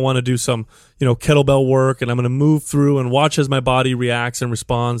 or maybe I want to do some, kettlebell work, and I'm going to move through and watch as my body reacts and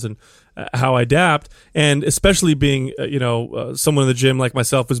responds and how I adapt. And especially being, someone in the gym like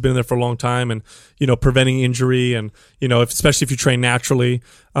myself who's been there for a long time and, preventing injury and, especially if you train naturally,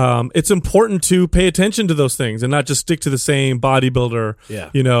 it's important to pay attention to those things and not just stick to the same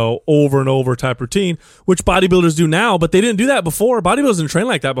bodybuilder, over and over type routine, which bodybuilders do now, but they didn't do that before. Bodybuilders didn't train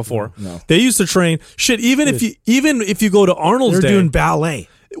like that before. No. They used to train even if you go to Arnold's They're Day. doing ballet.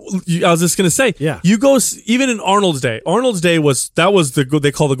 I was just going to say, you go even in Arnold's Day. Arnold's Day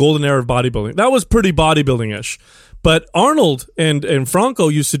they call the golden era of bodybuilding. That was pretty bodybuilding-ish. But Arnold and Franco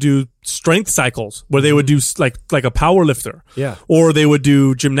used to do strength cycles where they would do like a power lifter, or they would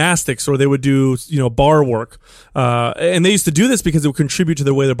do gymnastics, or they would do bar work, and they used to do this because it would contribute to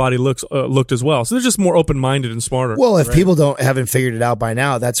the way their body looked as well. So they're just more open-minded and smarter. Well, if people haven't figured it out by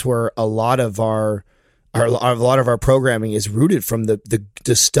now, that's where a lot of our programming is rooted from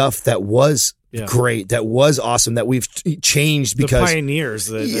the stuff that was great, that was awesome, that we've changed because the pioneers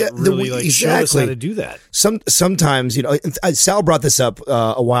that really showed us how to do that. Sometimes, Sal brought this up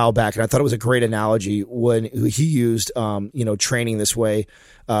a while back, and I thought it was a great analogy when he used, training this way,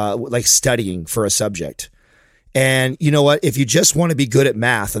 like studying for a subject. And you know what? If you just want to be good at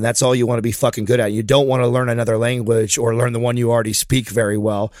math and that's all you want to be fucking good at, you don't want to learn another language or learn the one you already speak very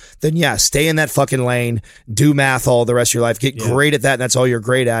well, then yeah, stay in that fucking lane, do math all the rest of your life, get great at that, and that's all you're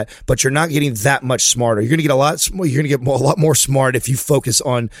great at, but you're not getting that much smarter. You're going to get a lot more smart if you focus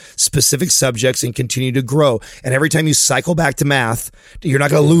on specific subjects and continue to grow. And every time you cycle back to math, you're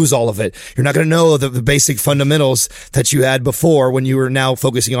not going to lose all of it. You're not going to know the basic fundamentals that you had before when you were now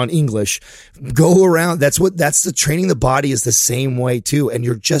focusing on English. Go around. That's the training the body is the same way too. And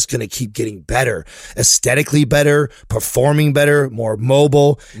you're just going to keep getting better, aesthetically better, performing better, more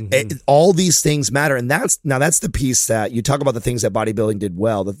mobile. All these things matter. And that's the piece that you talk about, the things that bodybuilding did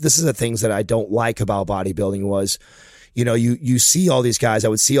well. This is the things that I don't like about bodybuilding was, you know, you see all these guys. I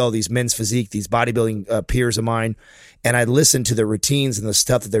would see all these men's physique, these bodybuilding peers of mine, and I'd listen to the routines and the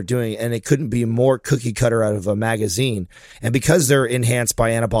stuff that they're doing, and it couldn't be more cookie cutter out of a magazine. And because they're enhanced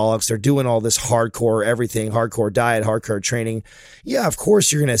by anabolics, they're doing all this hardcore everything, hardcore diet, hardcore training. Yeah, of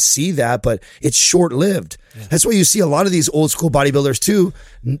course you're going to see that, but it's short-lived. Yeah. That's why you see a lot of these old school bodybuilders too.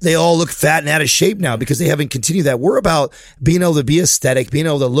 They all look fat and out of shape now because they haven't continued that. We're about being able to be aesthetic, being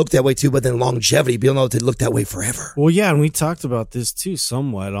able to look that way too, but then longevity, being able to look that way forever. Well, yeah, and we talked about this too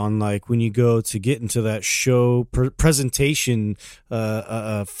somewhat on like when you go to get into that show presentation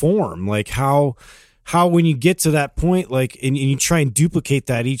form, like how when you get to that point, like, and you try and duplicate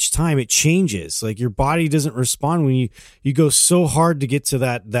that each time, it changes. Like your body doesn't respond when you go so hard to get to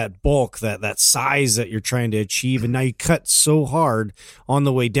that bulk, that size that you're trying to achieve. And now you cut so hard on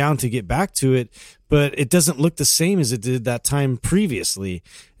the way down to get back to it, but it doesn't look the same as it did that time previously.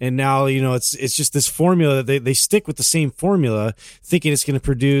 And now, you know, it's just this formula. They stick with the same formula, thinking it's going to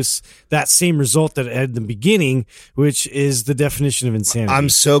produce that same result that it had in the beginning, which is the definition of insanity. I'm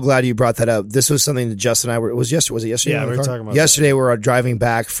so glad you brought that up. This was something that Justin and I were, was it yesterday? Yeah, we were talking about yesterday. that. We were driving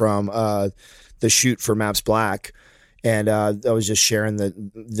back from the shoot for Maps Black. And I was just sharing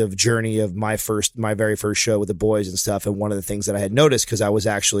the journey of my very first show with the boys and stuff. And one of the things that I had noticed, because I was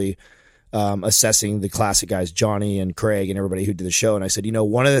actually assessing the classic guys, Johnny and Craig and everybody who did the show. And I said, you know,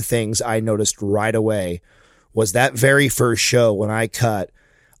 one of the things I noticed right away was that very first show when I cut,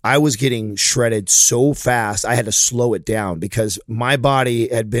 I was getting shredded so fast, I had to slow it down because my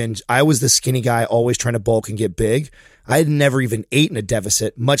body I was the skinny guy always trying to bulk and get big. I had never even eaten a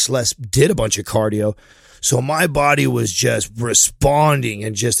deficit, much less did a bunch of cardio. So my body was just responding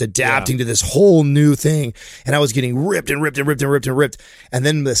and just adapting to this whole new thing. And I was getting ripped and ripped and ripped and ripped and ripped. And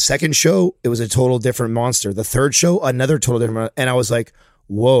then the second show, it was a total different monster. The third show, another total different. And I was like,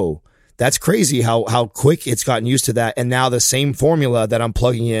 whoa, that's crazy how quick it's gotten used to that. And now the same formula that I'm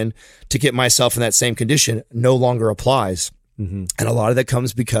plugging in to get myself in that same condition no longer applies. Mm-hmm. And a lot of that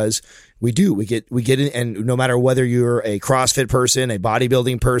comes because we get in, and no matter whether you're a CrossFit person, a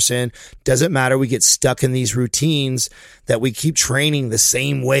bodybuilding person, doesn't matter. We get stuck in these routines that we keep training the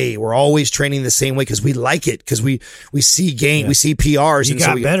same way. We're always training the same way because we like it, because we see gain, we see PRs. You and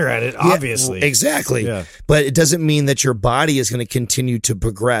got better at it, obviously. Exactly. Yeah. But it doesn't mean that your body is going to continue to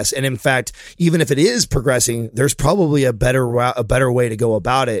progress. And in fact, even if it is progressing, there's probably a better way to go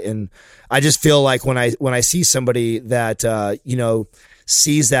about it. And I just feel like when I see somebody that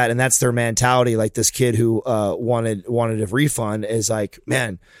sees that and that's their mentality, like this kid who wanted a refund, is like,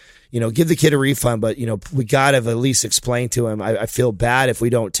 man, give the kid a refund, but we got to at least explain to him. I feel bad if we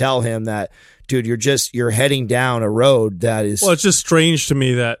don't tell him that, dude, you're heading down a road that is. Well, it's just strange to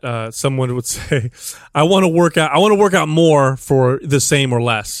me that someone would say, I want to work out more for the same or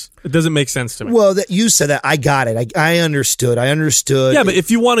less. It doesn't make sense to me. Well, you said that. I got it. I understood. Yeah, but if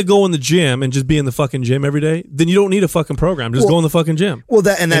you want to go in the gym and just be in the fucking gym every day, then you don't need a fucking program. Just go in the fucking gym. Well,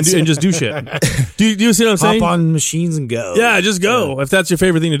 and just do shit. Do you see what I'm saying? Hop on machines and go. Yeah, just go. Yeah. If that's your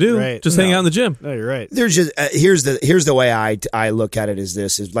favorite thing to do, right. Just hang out in the gym. No, you're right. There's just here's the way I look at it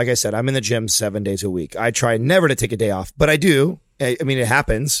is like I said, I'm in the gym 7 days a week. I try never to take a day off, but I do. I mean, it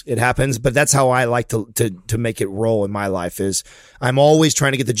happens, but that's how I like to make it roll in my life. Is I'm always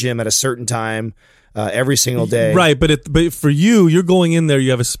trying to get the gym at a certain time, every single day. Right. But for you, you're going in there,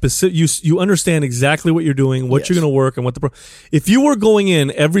 you have a specific, you understand exactly what you're doing, what you're going to work, and if you were going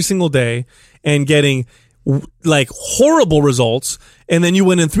in every single day and getting like horrible results, and then you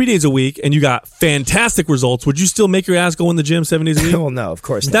went in 3 days a week and you got fantastic results, would you still make your ass go in the gym 7 days a week? Well, no, of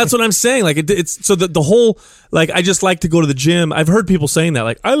course not. That's what I'm saying. Like it's so that the whole, like, I just like to go to the gym. I've heard people saying that,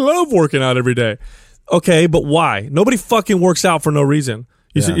 like, I love working out every day. Okay, but why? Nobody fucking works out for no reason.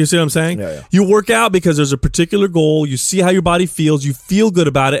 You see what I'm saying? Yeah. You work out because there's a particular goal. You see how your body feels. You feel good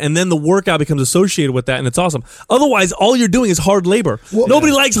about it. And then the workout becomes associated with that. And it's awesome. Otherwise, all you're doing is hard labor.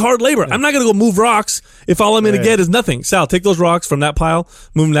 Nobody likes hard labor. I'm not going to go move rocks if all I'm going to get is nothing. Sal, take those rocks from that pile,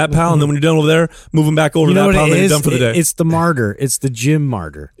 move them to that pile. And then when you're done over there, move them back over to that pile. And then you're done for the day. It's the martyr. It's the gym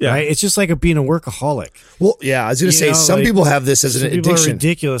martyr. Yeah. Right? It's just like being a workaholic. Well, yeah, I was going to say, some people have this as an People are addiction.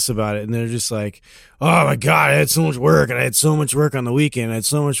 ridiculous about it, and they're just like, "Oh my god, I had so much work, and I had so much work on the weekend. I had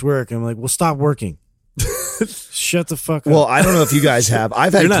so much work." And I'm like, "Well, stop working. Shut the fuck up." Well, I don't know if you guys have.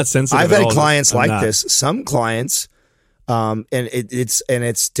 I've had You're not sensitive I've at had all. clients I'm like not. this. Some clients, and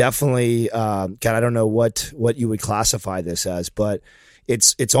it's definitely God. I don't know what you would classify this as, but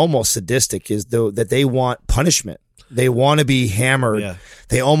it's almost sadistic. Is though that they want punishment. They want to be hammered. Yeah.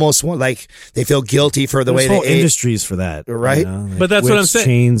 They almost want they feel guilty for the There's way whole they ate. industries for that, Right? you know, like But that's what I'm whips, saying.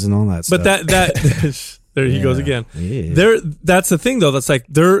 Chains and all that stuff. But that there he goes again. Yeah. That's the thing though. That's like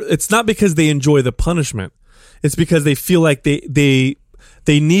it's not because they enjoy the punishment. It's because they feel like they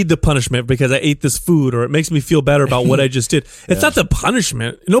need the punishment because I ate this food or it makes me feel better about what I just did. It's not the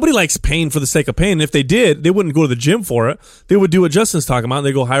punishment. Nobody likes pain for the sake of pain. If they did, they wouldn't go to the gym for it. They would do what Justin's talking about. And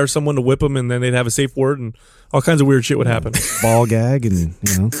they go hire someone to whip them and then they'd have a safe word and all kinds of weird shit would happen. Ball gag and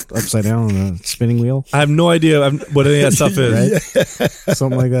upside down on a spinning wheel, I have no idea what any of that stuff is. right?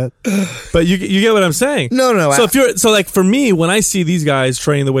 Something like that. But you get what I'm saying. No. So like for me, when I see these guys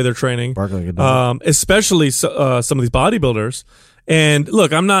train the way they're training, Bark like a dog. especially some of these bodybuilders, and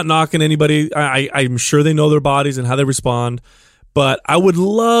look, I'm not knocking anybody. I'm sure they know their bodies and how they respond, but I would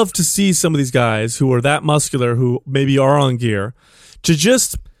love to see some of these guys who are that muscular, who maybe are on gear, to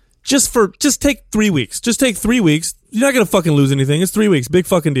just take 3 weeks. Just take 3 weeks. You're not gonna fucking lose anything. It's 3 weeks. Big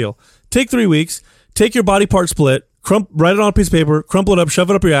fucking deal. Take 3 weeks. Take your body part split. Write it on a piece of paper, crumple it up,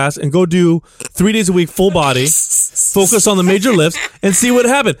 shove it up your ass, and go do 3 days a week, full body. Focus on the major lifts and see what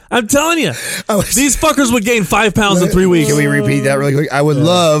happened. I'm telling you, these fuckers would gain 5 pounds in 3 weeks. Can we repeat that really quick? I would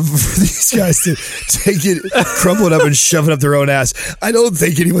love for these guys to take it, crumple it up, and shove it up their own ass. I don't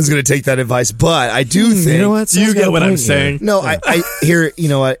think anyone's going to take that advice, but I do think. You know what? You get what I'm saying? No, I hear, you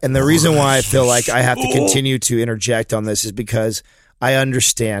know what, and the reason why I feel like I have to continue to interject on this is because I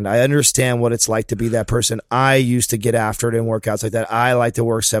understand what it's like to be that person. I used to get after it in workouts like that. I like to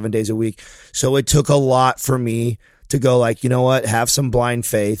work 7 days a week. So it took a lot for me to go like, you know what, have some blind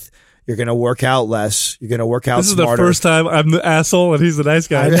faith. You're going to work out less. You're going to work out This is smarter. the first time I'm the asshole and he's the nice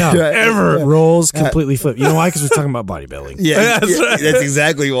guy. I know. Ever. Roles completely flip. You know why? Because we're talking about bodybuilding. Yeah, That's right. that's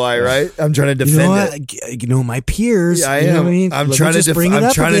exactly why, right? I'm trying to You defend know it. what? You know my peers. Yeah, I you know am. what I mean? I'm Let me trying to just bring it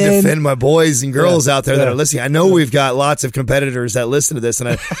up to again. defend my boys and girls out there that Yeah. are listening. I know we've got lots of competitors that listen to this, and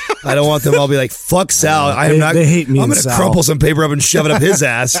I don't want them all to be like, "Fuck Sal." I am They- not. they hate me I'm and going to Sal. crumple some paper up and shove it up his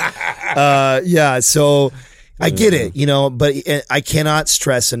ass. Yeah. So I get it, you know, but I cannot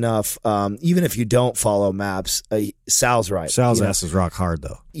stress enough. Even if you don't follow maps, Sal's right. Sal's You know, ass is rock hard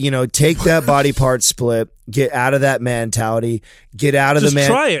though. you know, take that body part split, get out of that mentality, get out of Just the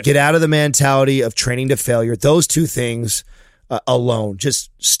try it. get out of the mentality of training to failure. Those two things alone, just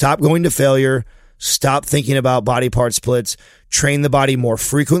stop going to failure, stop thinking about body part splits, train the body more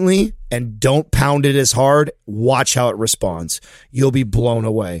frequently, and don't pound it as hard. Watch how it responds. You'll be blown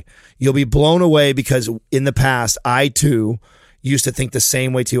away. You'll be blown away because in the past, I too used to think the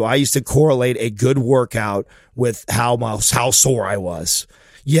same way too. I used to correlate a good workout with how sore I was.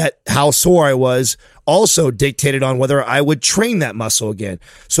 Yet how sore I was also dictated on whether I would train that muscle again.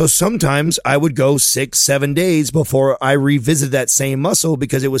 So sometimes I would go 6-7 days before I revisit that same muscle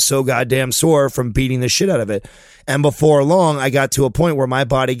because it was so goddamn sore from beating the shit out of it. And before long, I got to a point where my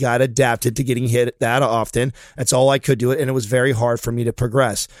body got adapted to getting hit that often. That's all I could do it. And it was very hard for me to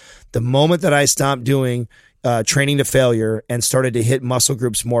progress. The moment that I stopped doing training to failure and started to hit muscle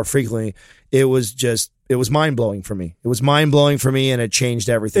groups more frequently, it was mind blowing for me. It was mind blowing for me, and it changed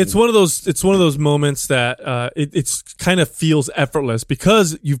everything. It's one of those moments that it's kind of feels effortless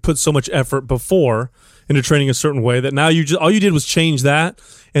because you've put so much effort before into training a certain way that now all you did was change that,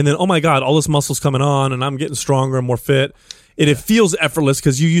 and then oh my god, all this muscle's coming on, and I'm getting stronger and more fit. It feels effortless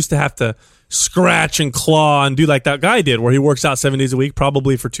because you used to have to scratch and claw and do like that guy did, where he works out 7 days a week,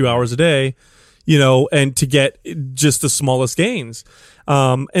 probably for 2 hours a day, you know, and to get just the smallest gains.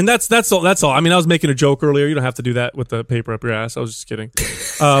 And that's all. I mean, I was making a joke earlier. You don't have to do that with the paper up your ass. I was just kidding.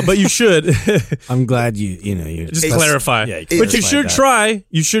 But you should. I'm glad you Just clarify. Yeah, but you should try.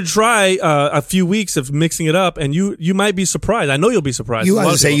 You should try a few weeks of mixing it up, and you might be surprised. I know you'll be surprised. You A lot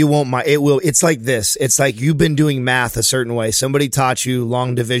want to of say people. you won't mind. It will. It's like this. It's like you've been doing math a certain way. Somebody taught you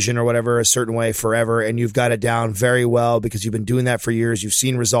long division or whatever a certain way forever, and you've got it down very well because you've been doing that for years. You've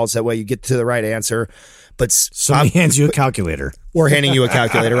seen results that way. You get to the right answer. but Somebody hands you a calculator. we're handing you a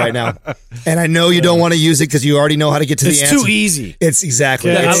calculator right now. And I know you don't want to use it because you already know how to get to the answer. It's too easy. It's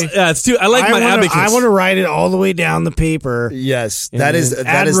exactly. It's too. I like my abacus. I want to write it all the way down the paper. Yes, And that is then the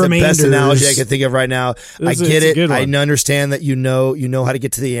add best remainders. analogy I can think of right now. I It's get a it. good I one. understand that you know how to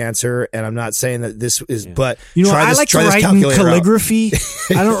get to the answer, and I'm not saying that this is. But You know, try I this, like to try this write in calculator out. calligraphy.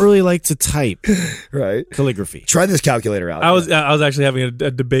 I don't really like to type Right. calligraphy. Try this calculator out. I was actually having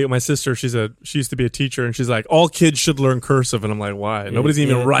a debate with my sister. She used to be a teacher, and she's like, all kids should learn cursive, and I'm like, why? Nobody's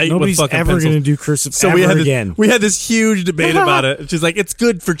even write Nobody's with fucking ever pencils. going to do cursive So ever we had again. We had this huge debate about it. She's like, it's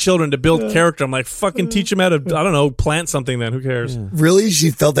good for children to build character. I'm like, fucking teach them how to, I don't know, plant something then. Who cares? Really? She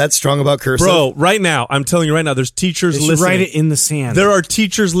felt that strong about cursive? Bro, right now, I'm telling you right now, there's teachers They should listening. write it in the sand. There are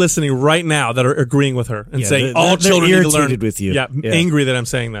teachers listening right now that are agreeing with her and Yeah, saying they're- all they're children need to learn. irritated with you. Yeah, Yeah. angry that I'm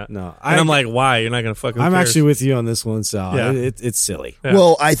saying that. No, and I'm like, why? You're not going to fucking. I'm who cares? actually with you on this one, Sal. Yeah. It's silly. Yeah.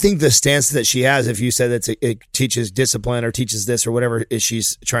 Well, I think the stance that she has, if you said that it teaches discipline or teaches this or whatever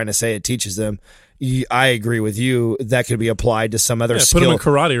she's trying to say it teaches them, I agree with you. That could be applied to some other Put skill. them in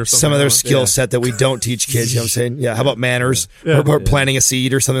karate or something. Some other Yeah. skill set that we don't teach kids. You know what I'm saying? Yeah. How about manners? Or planting a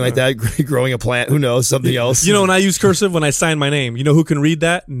seed or something like that? Growing a plant? Who knows? Something else. You know, when I use cursive, when I sign my name, you know who can read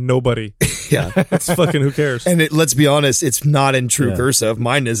that? Nobody. Yeah. It's fucking who cares? And let's be honest, it's not in true cursive.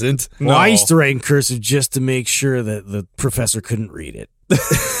 Mine isn't. Well, I No. used to write in cursive just to make sure that the professor couldn't read it.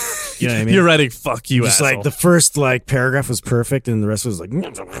 You know what I mean? You're writing fuck you, Just asshole. like the first paragraph was perfect, and the rest was like, and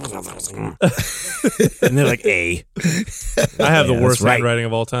they're like A. I have the Yeah, worst that's right. handwriting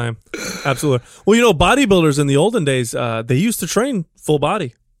of all time. Absolutely. Well, you know, bodybuilders in the olden days, they used to train full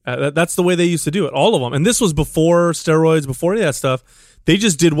body. That's the way they used to do it. All of them. And this was before steroids, before any of that stuff. They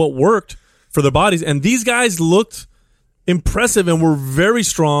just did what worked for their bodies. And these guys looked impressive and were very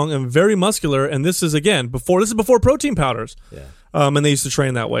strong and very muscular. And this is before protein powders. Yeah. And they used to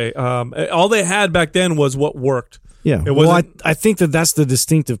train that way. All they had back then was what worked. Yeah. It Well, wasn't- I think that's the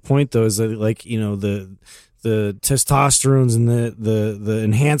distinctive point, though, is that the testosterones and the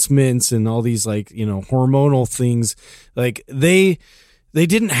enhancements and all these hormonal things, they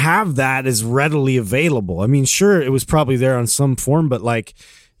didn't have that as readily available. I mean, sure, it was probably there on some form, but like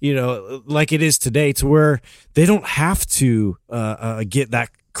it is today, to where they don't have to get that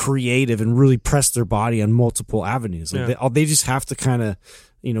creative and really press their body on multiple avenues. They just have to kind of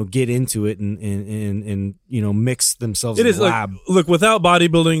get into it and mix themselves It in is the like, lab. look, without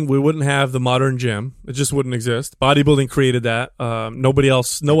bodybuilding, we wouldn't have the modern gym. It just wouldn't exist. Bodybuilding created that. Nobody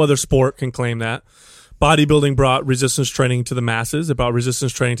else, no other sport can claim that. Bodybuilding brought resistance training to the masses. It brought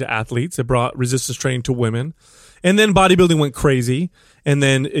resistance training to athletes. It brought resistance training to women. And then bodybuilding went crazy. And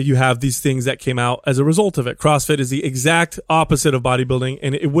then you have these things that came out as a result of it. CrossFit is the exact opposite of bodybuilding.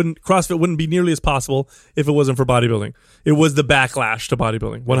 And CrossFit wouldn't be nearly as possible if it wasn't for bodybuilding. It was the backlash to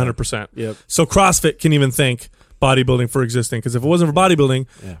bodybuilding, 100%. Yep. So CrossFit can even thank bodybuilding for existing, because if it wasn't for bodybuilding,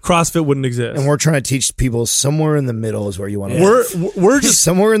 CrossFit wouldn't exist. And we're trying to teach people somewhere in the middle is where you want to live. We're just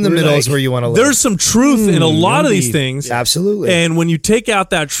Somewhere in the middle is where you want to live. there's some truth in a lot of these indeed. things. Absolutely. And when you take out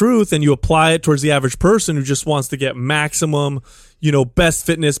that truth and you apply it towards the average person who just wants to get maximum, best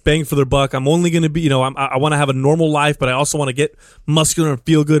fitness, bang for their buck. I'm only going to be, I want to have a normal life, but I also want to get muscular and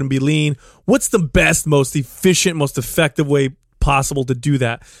feel good and be lean. What's the best, most efficient, most effective way possible to do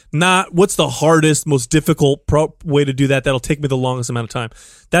that? Not what's the hardest, most difficult way to do that that'll take me the longest amount of time.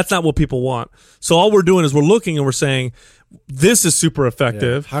 That's not what people want. So all we're doing is we're looking and we're saying, this is super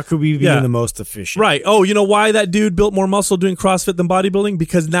effective. How could we be the most efficient? Right. Oh, you know why that dude built more muscle doing CrossFit than bodybuilding?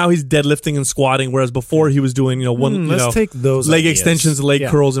 Because now he's deadlifting and squatting, whereas before he was doing, Let's take those leg ideas. extensions, leg Yeah.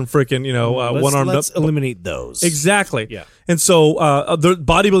 curls, and freaking, one arm. Let's eliminate those. Exactly. Yeah. And so the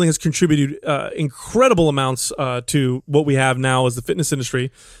bodybuilding has contributed incredible amounts to what we have now as the fitness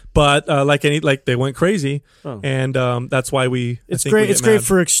industry. But they went crazy, and that's why It's great. It's great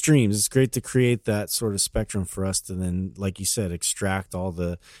for extremes. It's great to create that sort of spectrum for us to then, like you said, extract all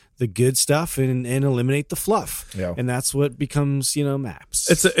the good stuff and eliminate the fluff. Yeah. And that's what becomes,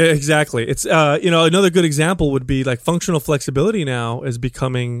 MAPS. Exactly. It's another good example would be like functional flexibility now is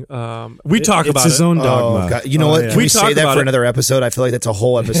becoming. We talk it's about his it. own dogma. Oh, God. You know what? yeah. Can We we talk say that about for it. another episode? I feel like that's a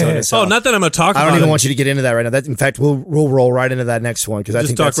whole episode in itself. Oh, not that I'm going to talk I about don't even it. want you to get into that right now. In fact, we'll roll right into that next one because I Just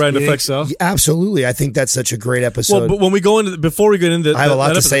think talk that's right into You think so? Yeah, absolutely. I think that's such a great episode. Well, but when we go into before we get into, I have a lot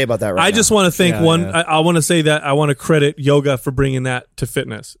that to episode, say about that right I now. just want to thank Yeah, one. yeah. I want to say that I want to credit yoga for bringing that to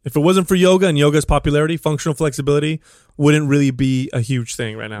fitness. If it wasn't for yoga and yoga's popularity, functional flexibility wouldn't really be a huge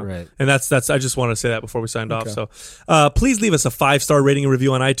thing right now. Right. And that's. I just want to say that before we signed off. So, please leave us a 5-star rating and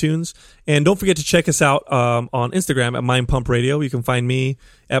review on iTunes, and don't forget to check us out on Instagram at Mind Pump Radio. You can find me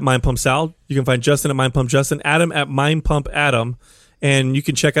at Mind Pump Sal. You can find Justin at Mind Pump Justin, Adam at Mind Pump Adam. And you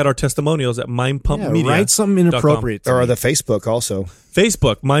can check out our testimonials at mindpumpmedia.com. Write something inappropriate. Or the Facebook also.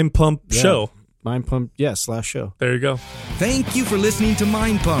 Facebook, Mind Pump Show. Mind Pump, /show. There you go. Thank you for listening to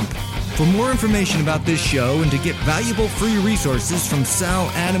Mind Pump. For more information about this show and to get valuable free resources from Sal,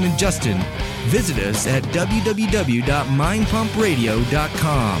 Adam, and Justin, visit us at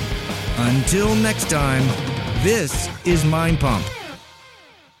www.mindpumpradio.com. Until next time, this is Mind Pump.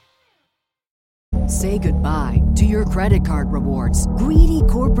 Say goodbye to your credit card rewards. Greedy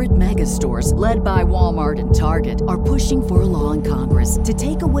corporate mega stores, led by Walmart and Target, are pushing for a law in Congress to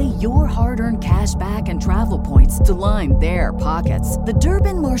take away your hard-earned cash back and travel points to line their pockets. The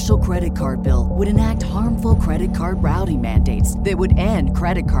Durbin-Marshall credit card bill would enact harmful credit card routing mandates that would end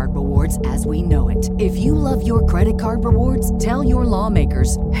credit card rewards as we know it. If you love your credit card rewards, tell your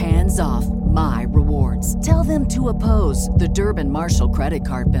lawmakers, hands off my rewards. Tell them to oppose the Durbin-Marshall credit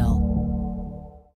card bill.